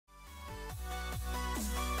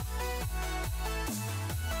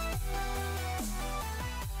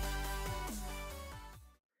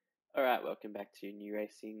back to New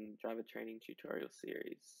Racing Driver Training Tutorial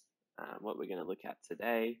Series. What we're going to look at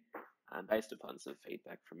today, based upon some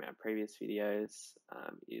feedback from our previous videos,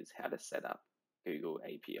 is how to set up Google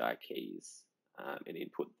API keys and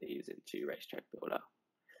input these into Racetrack Builder.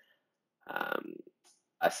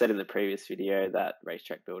 I said in the previous video that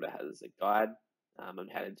Racetrack Builder has a guide on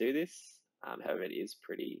how to do this. However, it is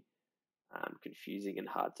pretty confusing and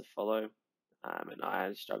hard to follow, and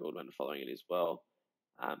I struggled when following it as well.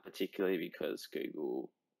 Particularly because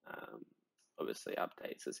Google obviously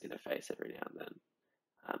updates this interface every now and then.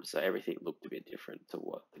 So everything looked a bit different to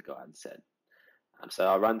what the guide said. So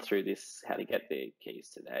I'll run through this, how to get the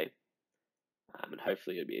keys today, and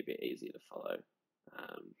hopefully it'll be a bit easier to follow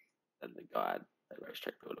than the guide that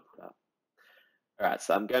Racetrack Builder put up. All right,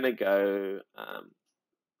 so I'm going to go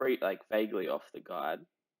vaguely off the guide.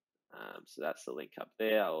 So that's the link up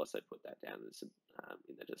there. I'll also put that down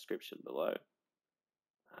in the description below.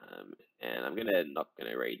 And I'm not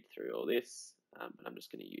going to read through all this, but I'm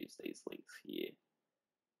just going to use these links here.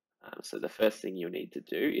 So the first thing you'll need to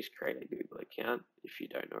do is create a Google account if you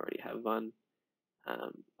don't already have one.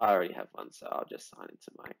 I already have one, so I'll just sign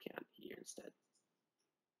into my account here instead.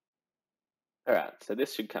 All right, so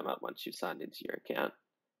this should come up once you've signed into your account.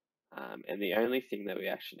 And the only thing that we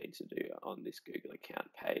actually need to do on this Google account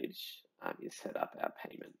page is set up our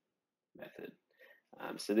payment method.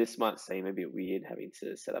 So this might seem a bit weird having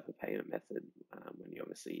to set up a payment method when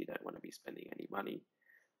you don't want to be spending any money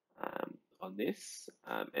on this,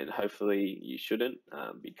 and hopefully you shouldn't,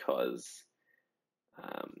 because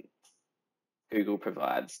Google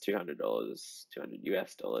provides $200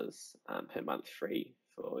 US dollars per month free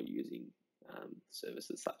for using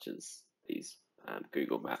services such as these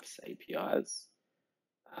Google Maps APIs,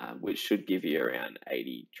 which should give you around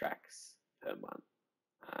 80 tracks per month.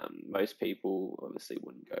 Most people obviously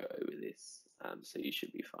wouldn't go over this, so you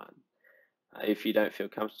should be fine. If you don't feel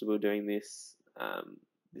comfortable doing this,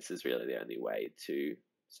 this is really the only way to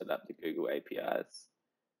set up the Google APIs.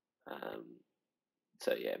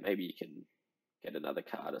 So yeah, maybe you can get another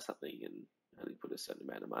card or something and only put a certain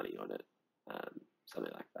amount of money on it,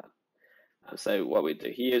 something like that. So what we do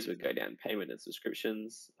here is we go down Payment and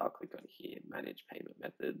Subscriptions. I'll click on here, Manage Payment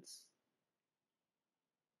Methods.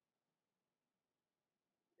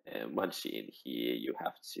 And once you're in here, you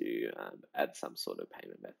have to add some sort of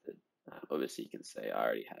payment method. Obviously, you can say I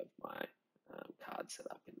already have my card set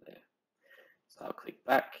up in there. So I'll click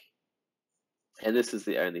back. And this is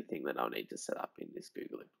the only thing that I'll need to set up in this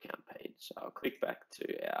Google account page. So I'll click back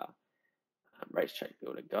to our Racetrack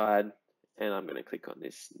Builder guide. And I'm going to click on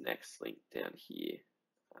this next link down here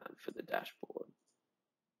for the dashboard.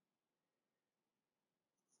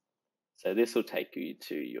 So this will take you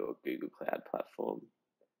to your Google Cloud platform.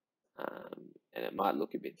 And it might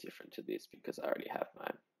look a bit different to this because I already have my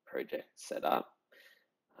project set up.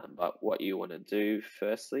 But what you want to do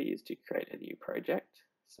firstly is to create a new project.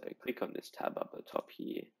 So click on this tab up at the top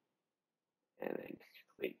here and then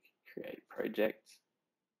click Create Project.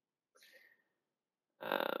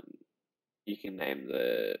 You can name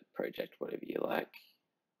the project whatever you like.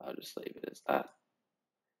 I'll just leave it as that.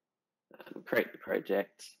 Create the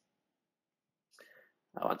project.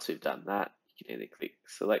 Once we've done that, you can either click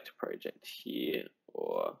Select Project here,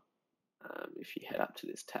 or if you head up to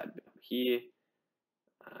this tab here,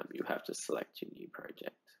 you have to select your new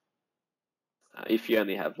project. If you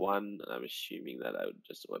only have one, I'm assuming that I would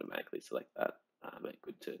just automatically select that, but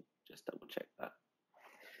good to just double check that.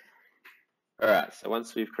 All right, so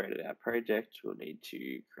once we've created our project, we'll need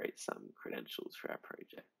to create some credentials for our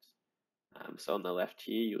project. So on the left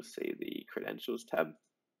here, you'll see the Credentials tab.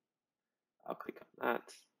 I'll click on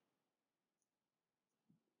that.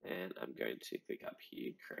 And I'm going to click up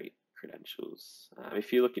here, Create Credentials.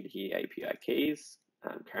 If you look in here, API keys,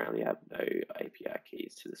 currently I have no API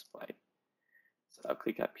keys to display. So I'll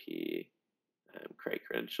click up here, Create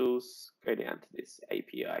Credentials, go down to this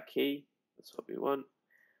API key, that's what we want.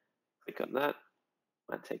 Click on that,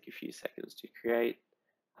 might take a few seconds to create.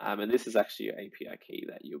 And this is actually your API key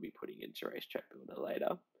that you'll be putting into Racetrack Builder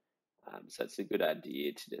later. So it's a good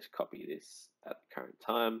idea to just copy this at the current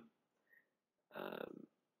time.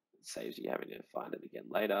 It saves you having to find it again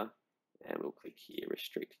later. And we'll click here,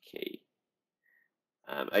 Restrict Key.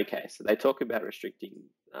 Okay, so they talk about restricting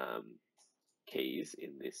keys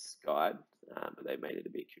in this guide, but they made it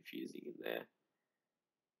a bit confusing in there.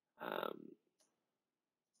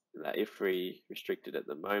 That if we restrict it at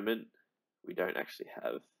the moment, we don't actually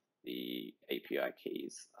have the API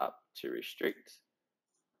keys up to restrict.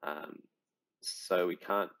 So we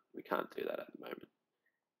can't do that at the moment.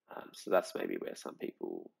 So that's maybe where some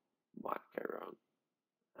people might go wrong.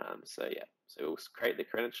 So yeah, So we'll create the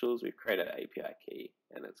credentials, we've created an API key,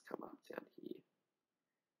 and it's come up down here.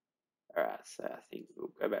 All right, so I think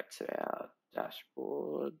we'll go back to our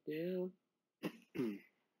dashboard now.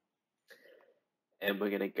 And we're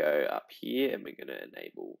going to go up here and we're going to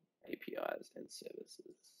enable APIs and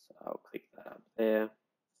services. So I'll click that up there.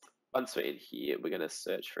 Once we're in here, we're going to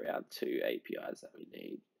search for our 2 APIs that we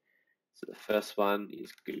need. So the first one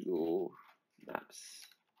is Google Maps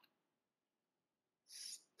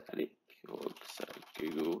Static, or sorry,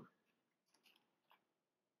 Google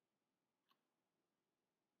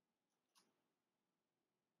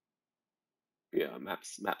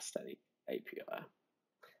Maps Static API.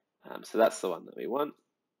 So that's the one that we want.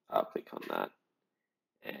 I'll click on that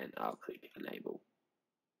and I'll click enable.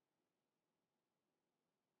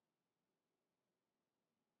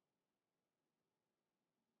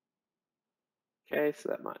 Okay, so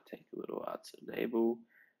that might take a little while to enable,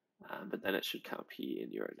 but then it should come up here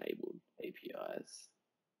in your enabled APIs.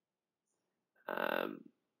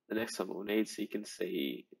 The next one we'll need, so you can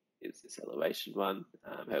see, is this elevation one.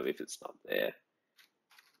 However, if it's not there,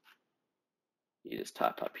 you just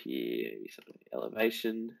type up here something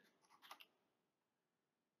elevation.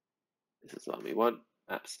 This is the one we want,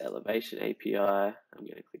 Maps Elevation API. I'm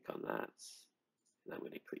going to click on that, and I'm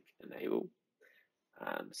going to click enable.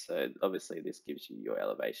 So obviously this gives you your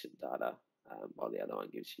elevation data, while the other one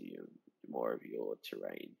gives you more of your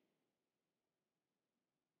terrain.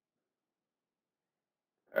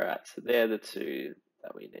 All right, so they're the 2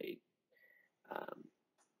 that we need.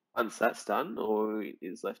 Once that's done, all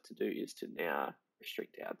is left to do is to now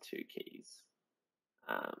restrict our 2 keys.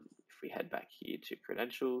 If we head back here to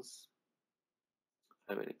credentials,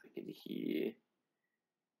 I'm going to click in here,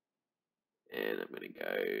 and I'm going to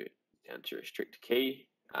go down to restrict key.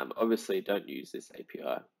 Obviously, don't use this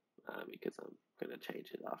API because I'm going to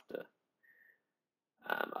change it after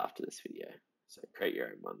this video. So create your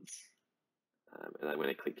own ones, and I'm going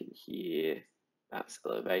to click in here, Maps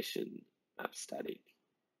Elevation, Map Static.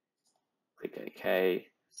 Click OK.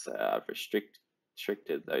 So I've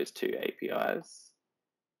restricted those 2 APIs.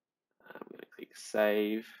 I'm going to click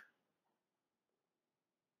Save,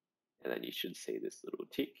 and then you should see this little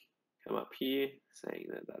tick come up here saying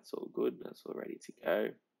that that's all good, that's all ready to go.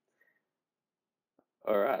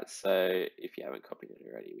 All right, so if you haven't copied it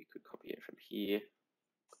already, we could copy it from here.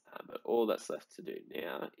 But all that's left to do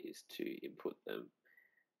now is to input them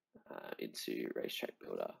into Racetrack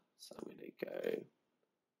Builder. So I'm going to go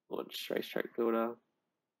launch Racetrack Builder,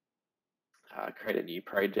 create a new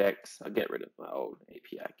project. I'll get rid of my old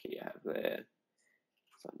API key I have there.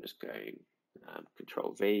 So I'm just going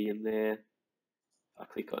Control V in there. If I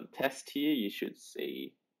click on test here, you should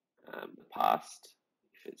see the past.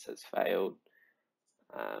 If it says failed,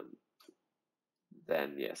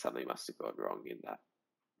 then yeah, something must have gone wrong in that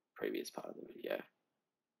previous part of the video.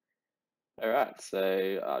 All right,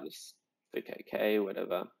 so I'll just click OK,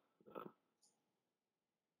 whatever.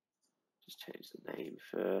 Just change the name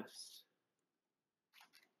first.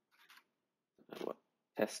 I don't know what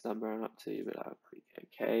test number I'm up to, but I'll click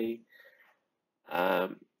OK.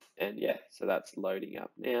 And yeah, so that's loading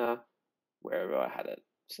up now wherever I had it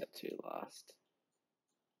set to last.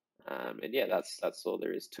 And yeah, that's all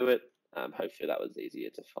there is to it. Hopefully that was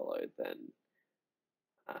easier to follow than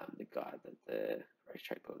the guide that the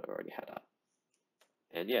Racetrack Builder already had up.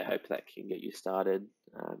 And yeah, hope that can get you started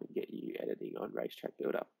and get you editing on Racetrack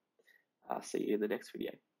Builder. I'll see you in the next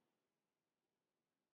video.